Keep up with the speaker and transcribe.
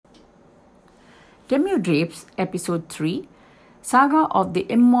Demure Drapes, Episode 3, Saga of the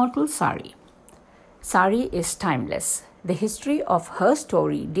Immortal Sari. Sari is timeless. The history of her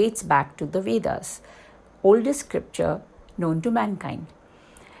story dates back to the Vedas, oldest scripture known to mankind.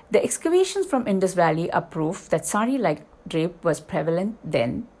 The excavations from Indus Valley are proof that sari-like drape was prevalent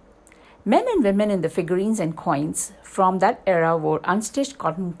then. Men and women in the figurines and coins from that era wore unstitched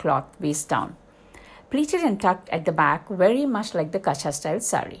cotton cloth waist down, pleated and tucked at the back very much like the Kacha-style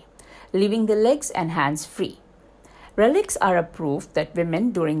sari, leaving the legs and hands free. Relics are a proof that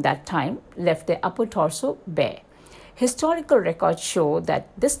women during that time left their upper torso bare. Historical records show that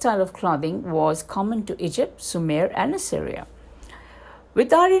this style of clothing was common to Egypt, Sumer, and Assyria.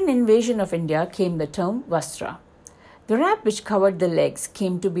 With the Aryan invasion of India came the term vastra. The wrap which covered the legs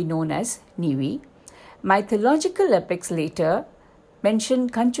came to be known as nivi. Mythological epics later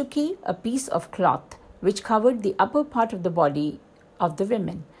mentioned kanchuki, a piece of cloth which covered the upper part of the body of the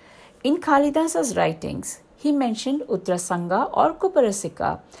women. In Kalidasa's writings, he mentioned Uttarasanga or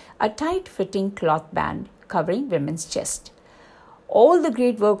Kuparasika, a tight-fitting cloth band covering women's chest. All the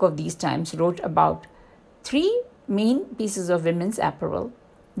great work of these times wrote about three main pieces of women's apparel: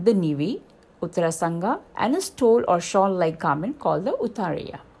 the nivi, Uttarasanga, and a stole or shawl-like garment called the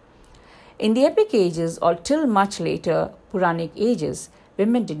Uttariya. In the epic ages or till much later Puranic ages,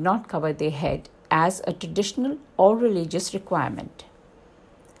 women did not cover their head as a traditional or religious requirement.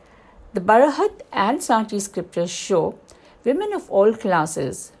 The Barahat and Sati scriptures show women of all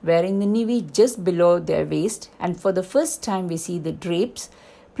classes wearing the nivi just below their waist, and for the first time we see the drapes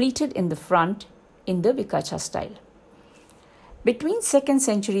pleated in the front in the Vikacha style. Between 2nd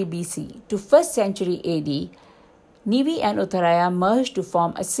century BC to 1st century AD, nivi and uttaraya merged to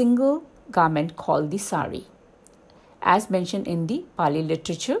form a single garment called the sari. As mentioned in the Pali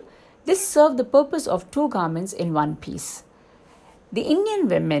literature, this served the purpose of two garments in one piece. The Indian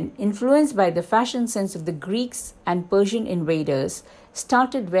women, influenced by the fashion sense of the Greeks and Persian invaders,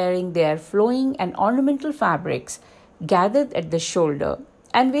 started wearing their flowing and ornamental fabrics gathered at the shoulder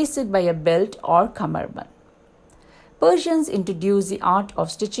and waisted by a belt or kamarban. Persians introduced the art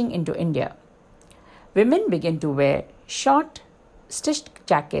of stitching into India. Women began to wear short, stitched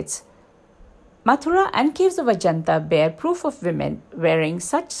jackets. Mathura and caves of Ajanta bear proof of women wearing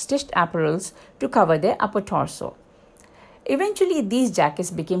such stitched apparels to cover their upper torso. Eventually, these jackets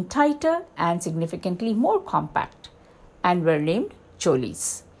became tighter and significantly more compact and were named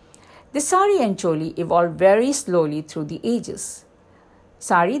cholis. The sari and choli evolved very slowly through the ages.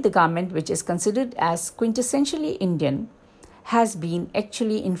 Sari, the garment which is considered as quintessentially Indian, has been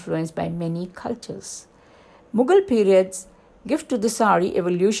actually influenced by many cultures. Mughal period's gift to the sari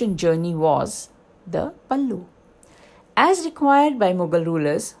evolution journey was the pallu. As required by Mughal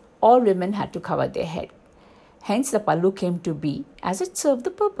rulers, all women had to cover their head. Hence, the pallu came to be as it served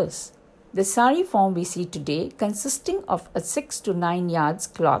the purpose. The sari form we see today, consisting of a 6 to 9 yards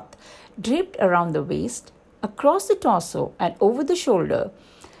cloth draped around the waist, across the torso and over the shoulder,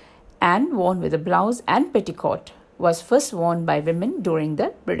 and worn with a blouse and petticoat, was first worn by women during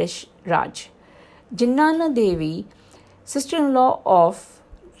the British Raj. Jinnana Devi, sister-in-law of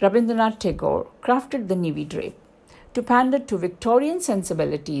Rabindranath Tagore, crafted the nivi drape to pander to Victorian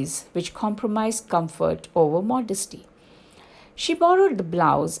sensibilities which compromised comfort over modesty. She borrowed the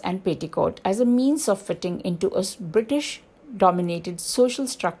blouse and petticoat as a means of fitting into a British-dominated social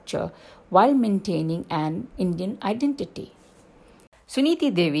structure while maintaining an Indian identity.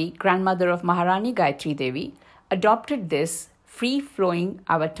 Suniti Devi, grandmother of Maharani Gayatri Devi, adopted this free-flowing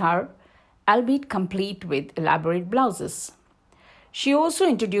avatar, albeit complete with elaborate blouses. She also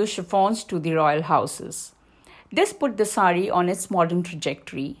introduced chiffons to the royal houses. This put the sari on its modern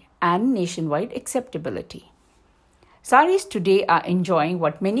trajectory and nationwide acceptability. Saris today are enjoying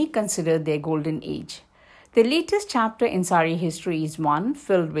what many consider their golden age. The latest chapter in sari history is one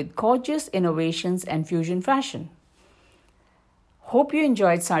filled with gorgeous innovations and fusion fashion. Hope you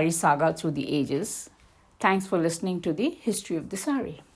enjoyed Sari Saga through the ages. Thanks for listening to the history of the sari.